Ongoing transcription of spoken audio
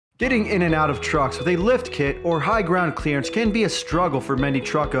Getting in and out of trucks with a lift kit or high ground clearance can be a struggle for many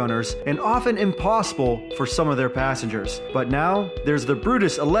truck owners and often impossible for some of their passengers. But now, there's the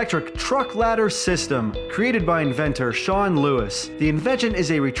Brutus electric truck ladder system, created by inventor Sean Lewis. The invention is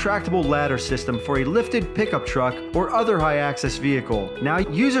a retractable ladder system for a lifted pickup truck or other high-access vehicle. Now,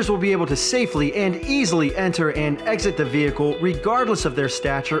 users will be able to safely and easily enter and exit the vehicle regardless of their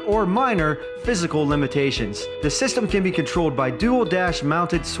stature or minor physical limitations. The system can be controlled by dual dash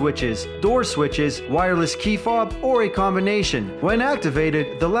mounted switches, door switches, wireless key fob, or a combination. When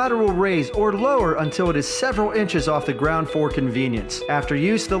activated, the ladder will raise or lower until it is several inches off the ground for convenience. After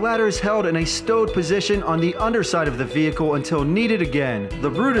use, the ladder is held in a stowed position on the underside of the vehicle until needed again. The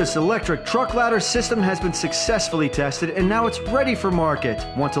Brutus electric truck ladder system has been successfully tested and now it's ready for market.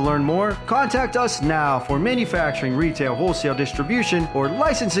 Want to learn more? Contact us now for manufacturing, retail, wholesale distribution, or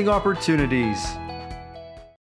licensing opportunities.